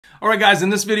All right, guys, in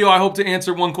this video, I hope to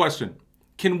answer one question.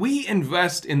 Can we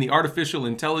invest in the artificial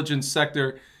intelligence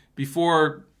sector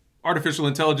before artificial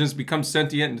intelligence becomes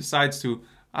sentient and decides to,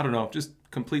 I don't know, just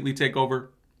completely take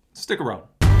over? Stick around.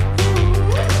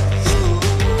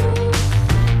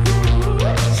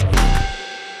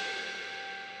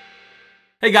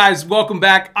 Hey guys, welcome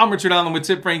back. I'm Richard Allen with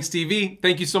TipRanks TV.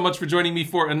 Thank you so much for joining me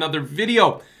for another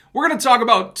video. We're going to talk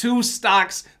about two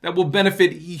stocks that will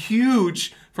benefit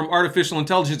huge from artificial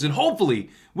intelligence, and hopefully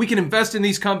we can invest in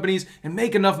these companies and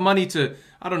make enough money to,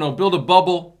 I don't know, build a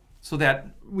bubble so that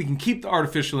we can keep the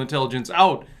artificial intelligence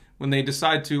out when they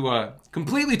decide to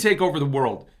completely take over the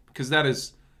world, because that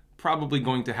is probably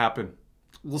going to happen.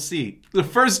 We'll see. The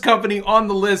first company on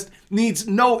the list needs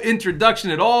no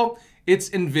introduction at all. It's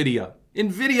NVIDIA.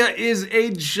 NVIDIA is a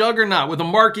juggernaut with a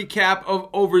market cap of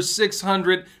over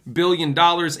 $600 billion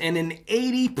and an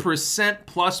 80%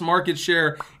 plus market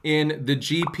share in the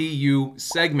GPU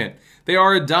segment. They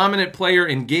are a dominant player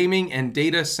in gaming and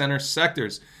data center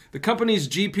sectors. The company's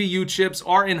GPU chips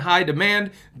are in high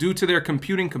demand due to their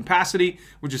computing capacity,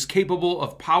 which is capable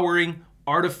of powering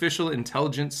artificial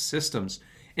intelligence systems.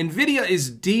 NVIDIA is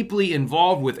deeply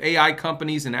involved with AI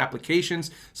companies and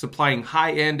applications, supplying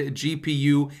high-end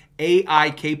GPU,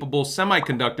 AI-capable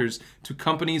semiconductors to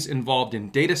companies involved in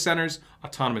data centers,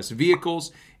 autonomous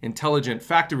vehicles, intelligent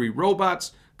factory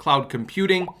robots, cloud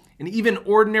computing, and even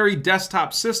ordinary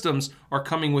desktop systems are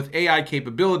coming with AI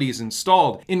capabilities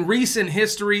installed. In recent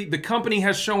history, the company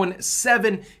has shown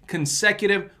 7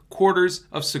 consecutive quarters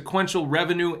of sequential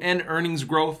revenue and earnings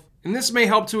growth. And this may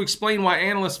help to explain why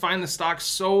analysts find the stock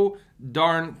so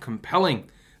darn compelling.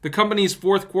 The company's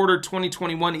fourth quarter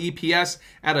 2021 EPS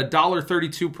at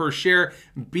 $1.32 per share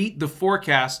beat the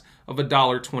forecast of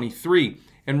 $1.23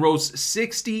 and rose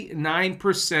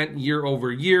 69% year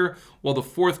over year, while the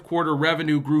fourth quarter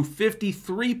revenue grew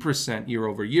 53% year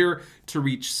over year to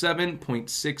reach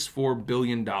 $7.64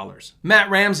 billion.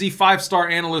 Matt Ramsey, five-star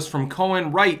analyst from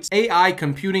Cowen, writes, AI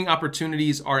computing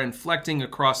opportunities are inflecting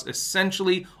across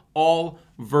essentially all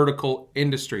vertical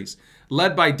industries,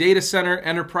 led by data center,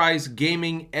 enterprise,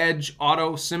 gaming, edge,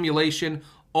 auto, simulation,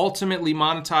 ultimately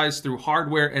monetized through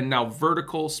hardware and now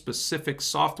vertical specific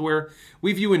software.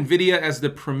 We view NVIDIA as the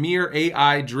premier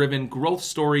AI-driven growth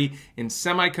story in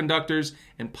semiconductors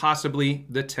and possibly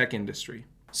the tech industry.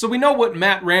 So we know what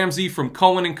Matt Ramsey from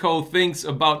Cowen & Co. thinks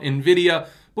about NVIDIA,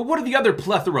 but what do the other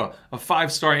plethora of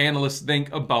five-star analysts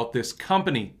think about this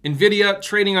company? NVIDIA,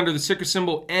 trading under the ticker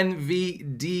symbol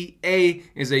NVDA,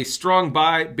 is a strong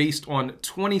buy based on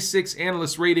 26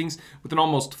 analyst ratings with an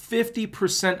almost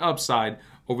 50% upside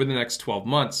over the next 12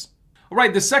 months. All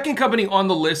right, the second company on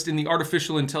the list in the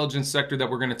artificial intelligence sector that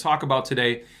we're going to talk about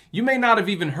today, you may not have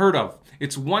even heard of.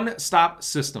 It's One Stop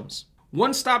Systems.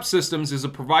 One Stop Systems is a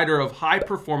provider of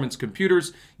high-performance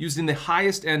computers used in the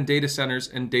highest-end data centers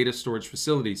and data storage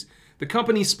facilities. The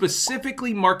company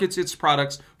specifically markets its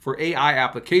products for AI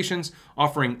applications,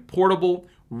 offering portable,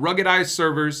 ruggedized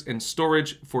servers and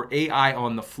storage for AI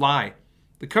on the fly.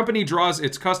 The company draws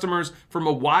its customers from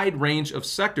a wide range of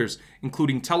sectors,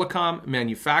 including telecom,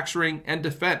 manufacturing, and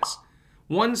defense.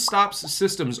 One Stop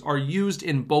Systems are used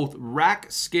in both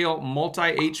rack-scale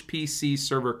multi-HPC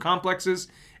server complexes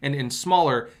and in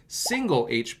smaller single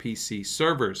HPC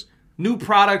servers. New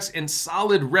products and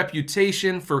solid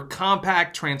reputation for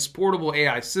compact, transportable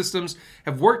AI systems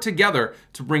have worked together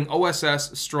to bring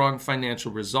OSS strong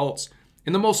financial results.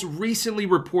 In the most recently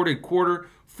reported quarter,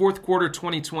 fourth quarter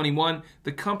 2021,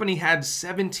 the company had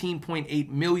 $17.8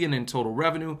 million in total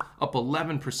revenue, up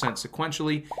 11%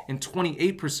 sequentially and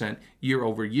 28% year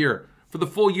over year. For the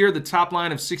full year, the top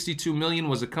line of $62 million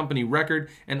was a company record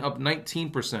and up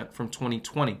 19% from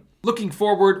 2020. Looking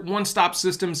forward, One Stop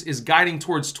Systems is guiding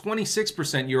towards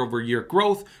 26% year-over-year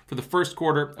growth for the first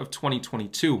quarter of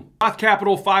 2022. Roth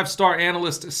Capital five-star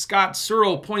analyst Scott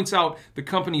Searle points out the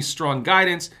company's strong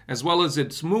guidance as well as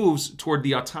its moves toward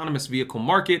the autonomous vehicle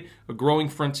market, a growing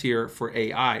frontier for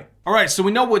AI. All right, so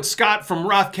we know what Scott from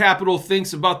Roth Capital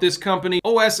thinks about this company.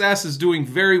 OSS is doing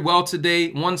very well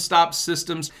today. One Stop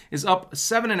Systems is up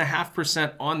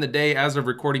 7.5% on the day as of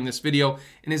recording this video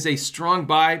and is a strong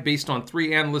buy based on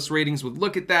 3 analyst ratings with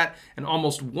look at that and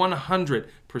almost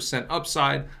 100%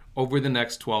 upside over the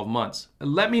next 12 months.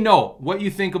 Let me know what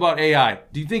you think about AI.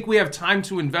 Do you think we have time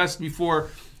to invest before,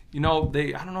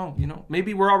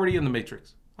 maybe we're already in the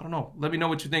matrix? I don't know. Let me know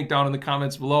what you think down in the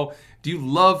comments below. Do you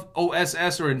love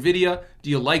OSS or NVIDIA?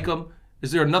 Do you like them?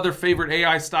 Is there another favorite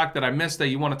AI stock that I missed that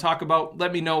you want to talk about?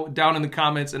 Let me know down in the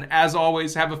comments. And as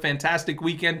always, have a fantastic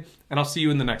weekend, and I'll see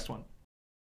you in the next one.